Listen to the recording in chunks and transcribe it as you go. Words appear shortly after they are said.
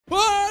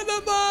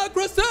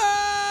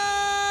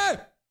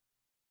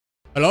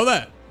Hello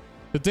there.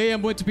 Today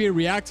I'm going to be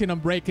reacting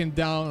and breaking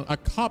down a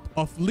cup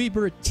of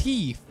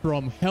Liber-Tea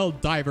from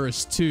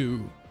Helldivers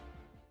 2.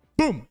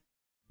 Boom!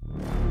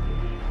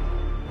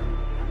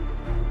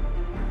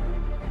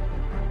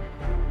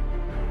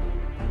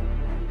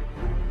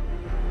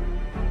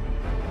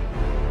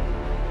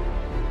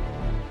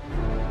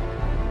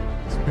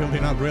 It's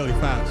building up really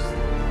fast.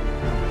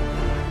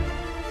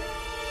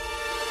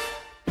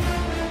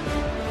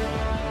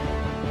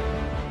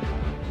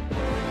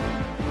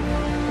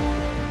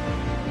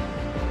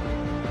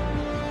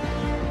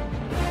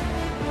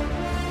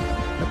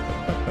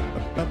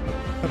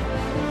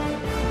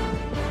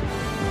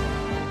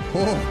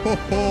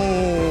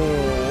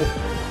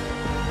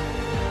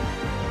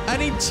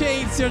 And it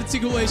changed the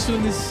articulation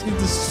in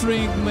the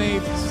string,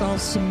 mate.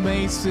 Sounds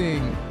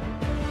amazing.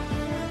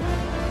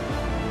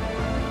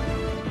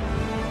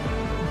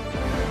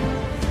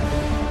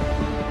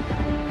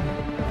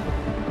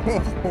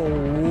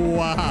 Oh,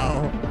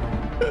 wow.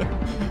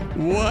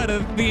 What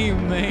a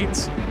theme, mate.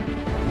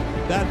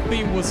 That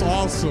theme was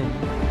awesome.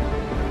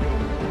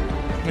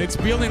 It's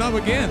building up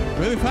again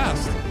really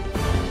fast.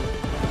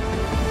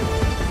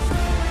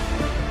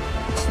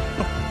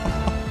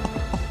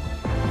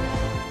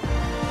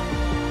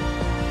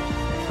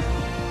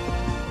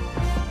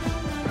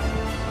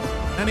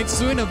 And it's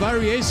doing a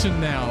variation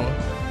now.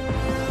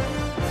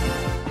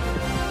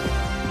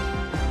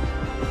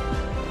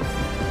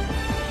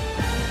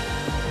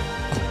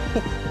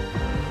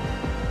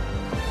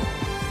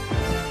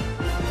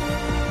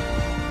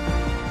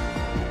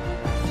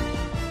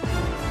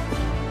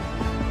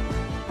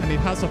 And it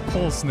has a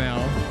pulse now.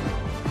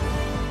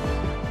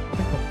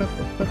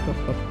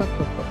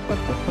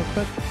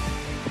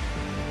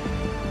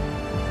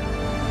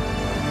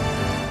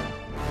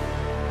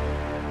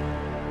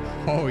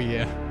 Oh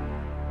yeah.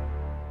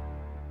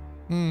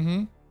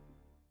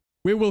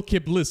 We will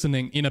keep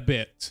listening in a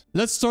bit.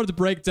 Let's start the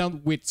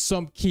breakdown with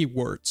some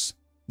keywords.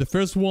 The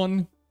first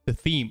one, the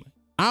theme.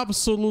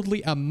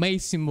 Absolutely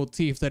amazing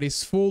motif that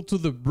is full to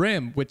the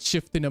brim with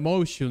shifting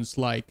emotions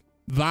like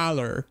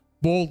valor,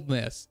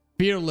 boldness,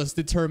 fearless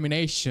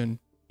determination,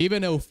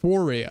 even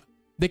euphoria.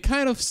 The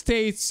kind of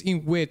states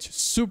in which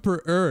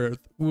Super Earth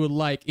would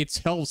like its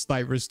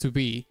Helldivers to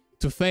be,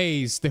 to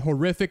face the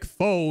horrific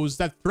foes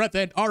that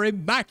threaten our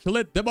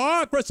immaculate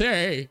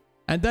democracy.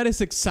 And that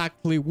is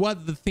exactly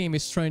what the theme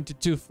is trying to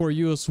do for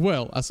you as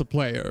well as a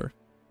player.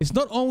 It's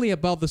not only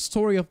about the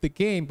story of the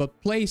game,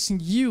 but placing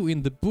you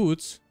in the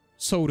boots,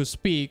 so to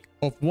speak,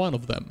 of one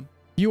of them.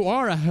 You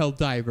are a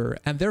Helldiver,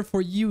 and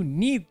therefore you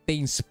need the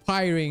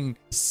inspiring,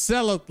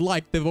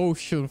 zealot-like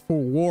devotion for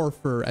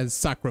warfare and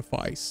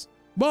sacrifice.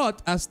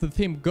 But as the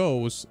theme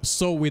goes,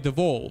 so it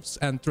evolves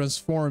and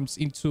transforms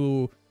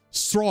into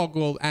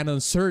struggle and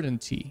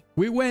uncertainty.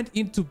 We went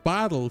into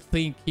battle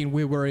thinking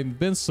we were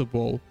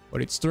invincible,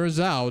 but it turns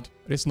out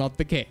it's not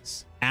the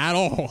case at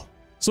all.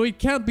 So it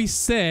can be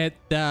said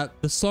that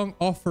the song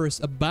offers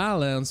a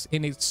balance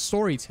in its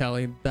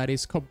storytelling that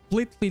is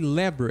completely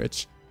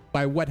leveraged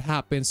by what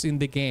happens in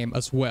the game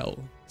as well.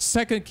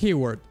 Second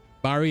keyword,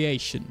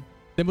 variation.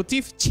 The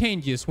motif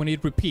changes when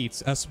it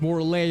repeats as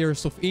more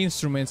layers of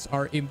instruments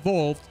are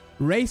involved,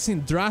 raising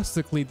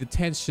drastically the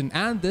tension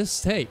and the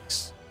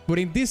stakes. But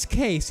in this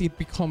case, it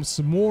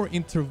becomes more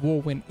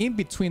interwoven in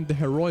between the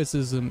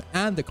heroicism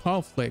and the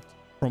conflict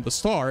from the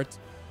start,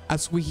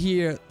 as we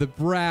hear the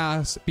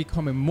brass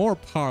becoming more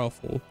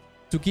powerful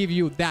to give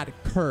you that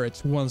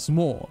courage once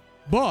more.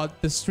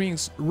 But the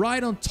strings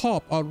right on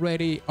top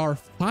already are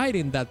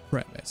fighting that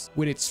premise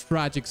with its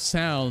tragic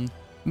sound,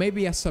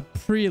 maybe as a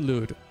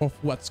prelude of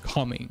what's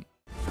coming.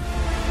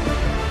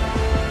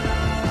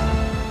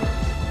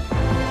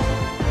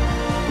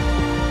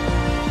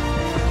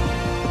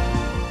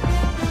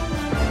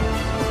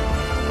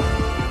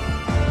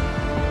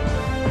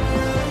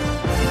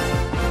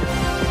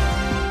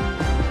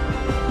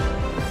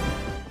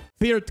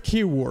 Third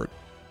keyword,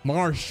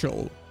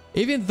 martial.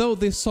 Even though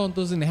this song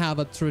doesn't have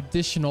a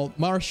traditional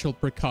martial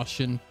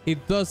percussion,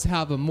 it does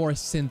have a more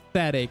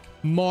synthetic,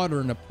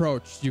 modern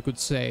approach, you could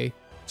say,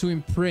 to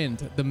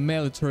imprint the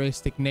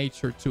militaristic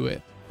nature to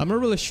it. I'm not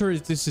really sure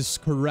if this is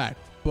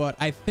correct, but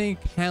I think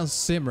Hans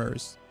Zimmer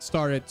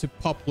started to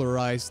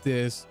popularize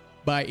this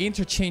by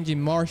interchanging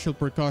martial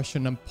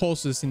percussion and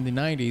pulses in the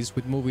 90s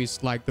with movies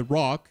like The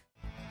Rock,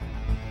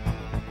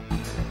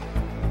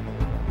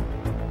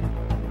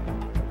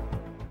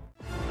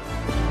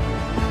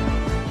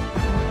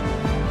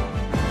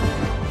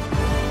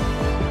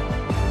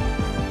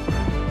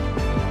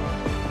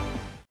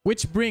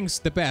 which brings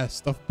the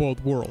best of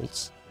both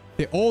worlds.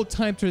 The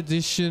old-time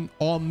tradition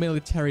on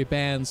military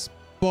bands,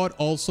 but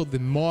also the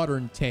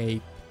modern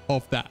take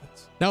of that.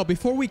 Now,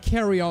 before we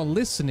carry on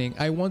listening,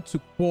 I want to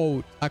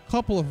quote a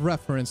couple of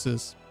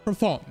references for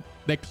fun.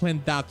 The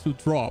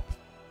Klendatu drop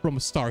from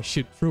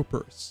Starship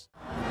Troopers.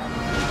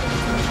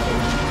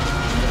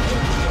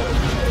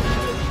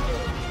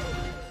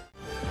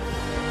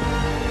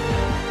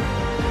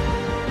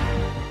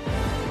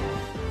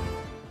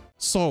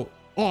 So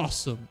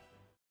awesome.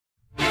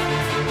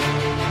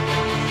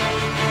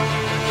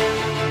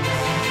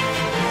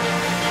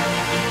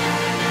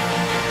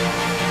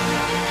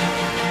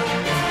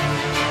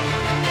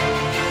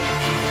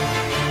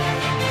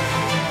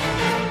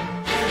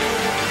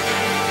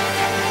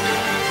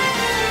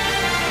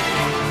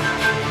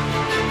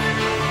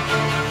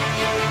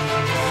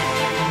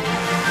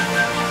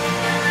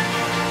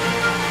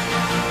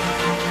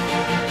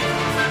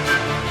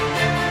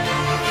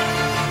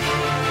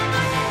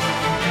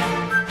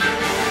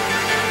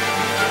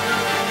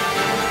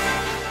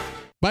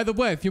 By the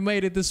way, if you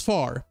made it this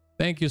far,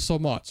 thank you so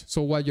much.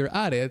 So while you're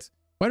at it,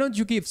 why don't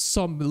you give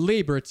some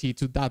Liber-Tea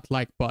to that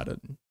like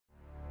button?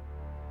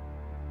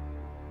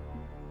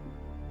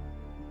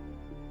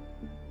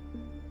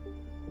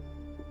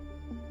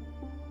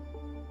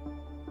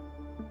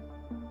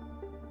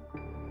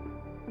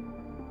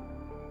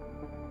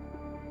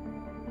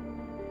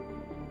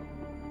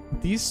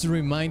 This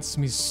reminds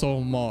me so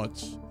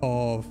much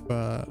of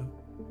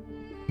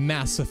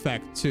Mass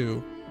Effect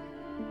 2.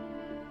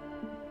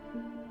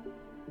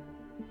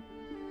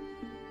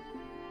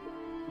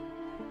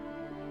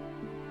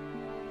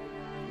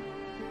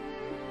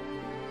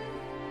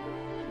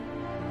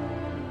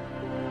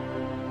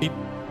 It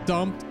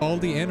dumped all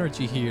the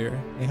energy here.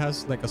 It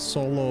has like a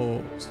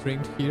solo string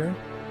here.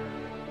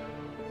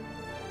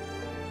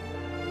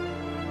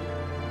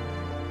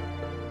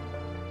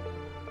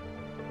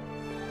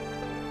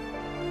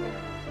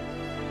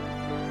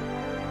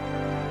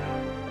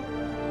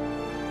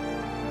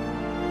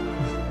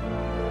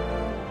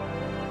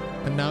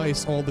 And now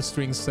it's all the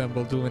string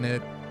ensemble doing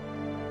it.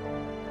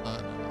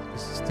 Oh, no,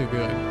 this is too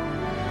good.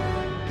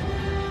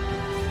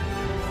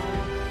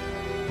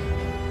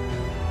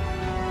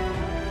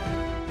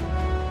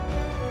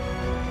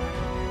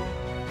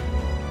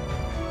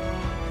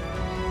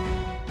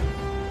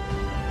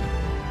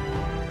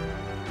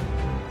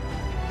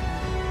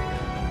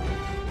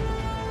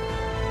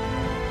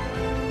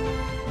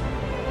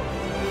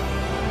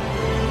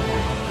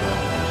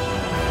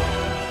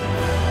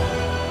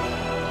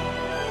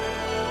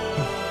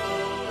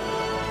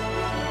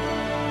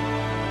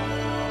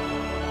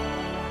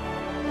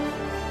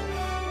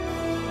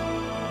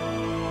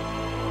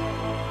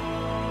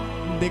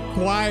 The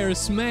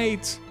choirs,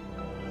 mate.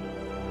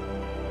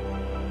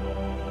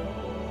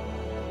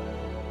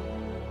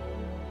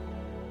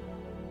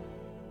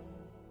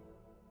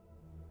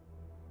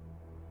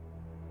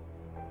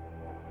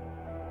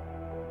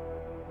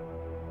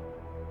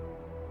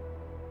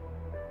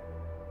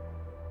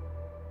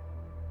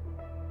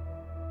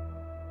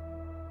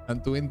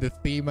 And doing the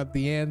theme at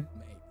the end,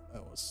 mate,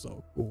 that was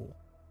so cool.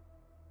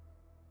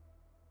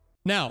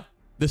 Now,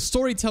 the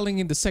storytelling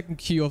in the second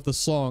cue of the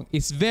song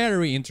is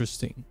very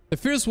interesting. The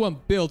first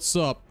one builds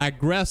up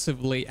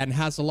aggressively and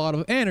has a lot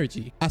of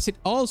energy, as it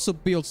also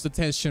builds the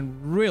tension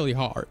really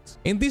hard.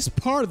 In this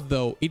part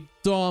though, it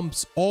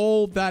dumps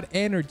all that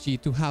energy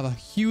to have a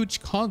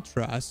huge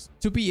contrast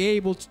to be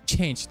able to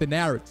change the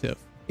narrative.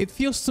 It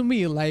feels to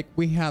me like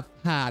we have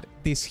had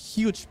this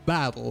huge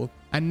battle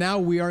and now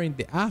we are in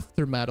the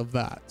aftermath of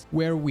that,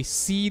 where we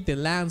see the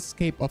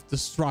landscape of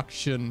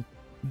destruction,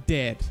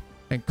 death,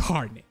 and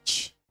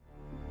carnage.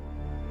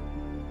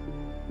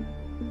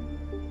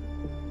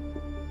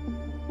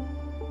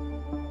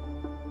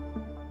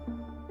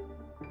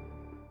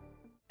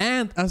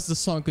 And as the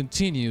song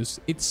continues,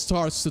 it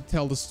starts to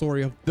tell the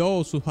story of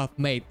those who have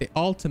made the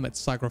ultimate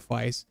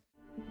sacrifice.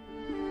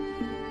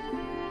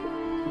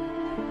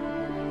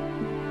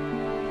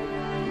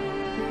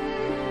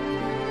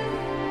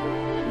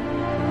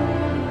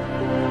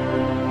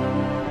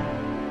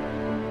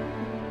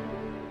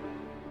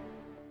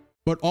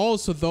 But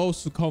also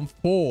those who come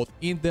forth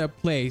in their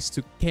place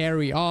to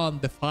carry on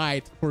the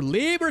fight for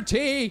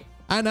liberty.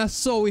 And as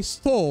so is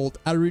told,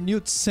 a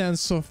renewed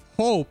sense of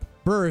hope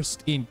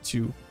burst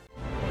into.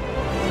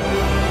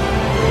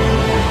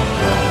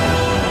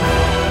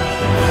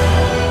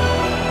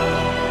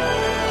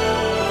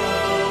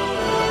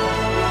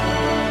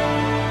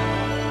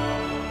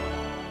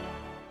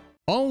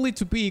 Only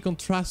to be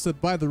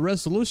contrasted by the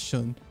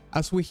resolution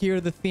as we hear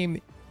the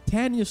theme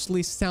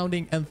tenuously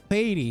sounding and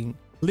fading,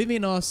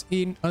 leaving us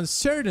in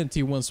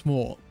uncertainty once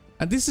more.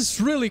 And this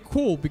is really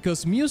cool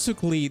because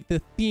musically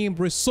the theme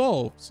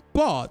resolves,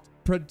 but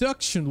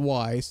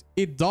production-wise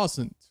it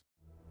doesn't.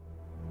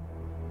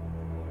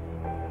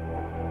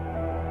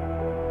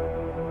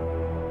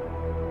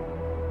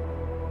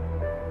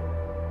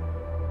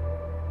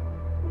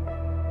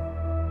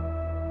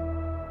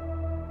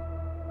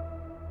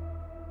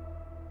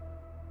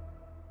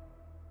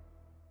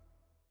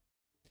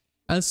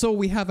 And so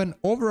we have an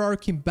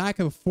overarching back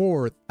and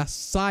forth, a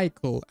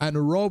cycle and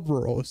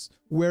Ouroboros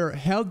where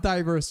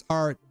Helldivers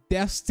are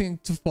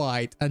destined to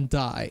fight and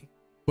die.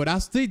 But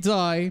as they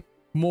die,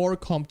 more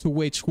come to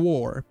wage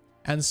war,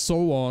 and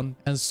so on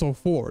and so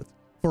forth,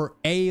 for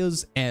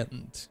Aeon's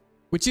end.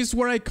 Which is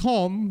where I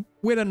come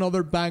with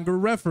another banger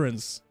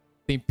reference,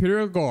 the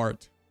Imperial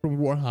Guard from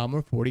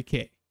Warhammer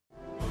 40k.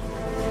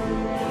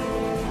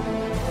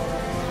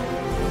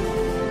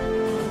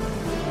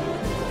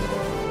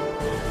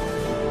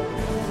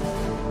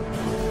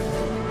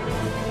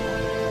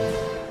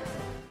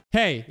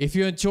 Hey, if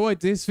you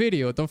enjoyed this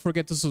video, don't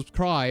forget to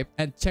subscribe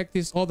and check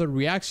this other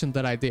reaction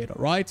that I did,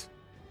 alright?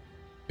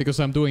 Because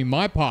I'm doing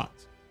my part.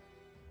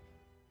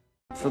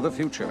 For the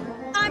future.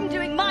 I'm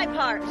doing my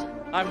part.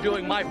 I'm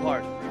doing my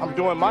part. I'm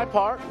doing my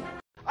part.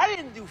 I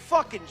didn't do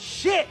fucking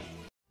shit.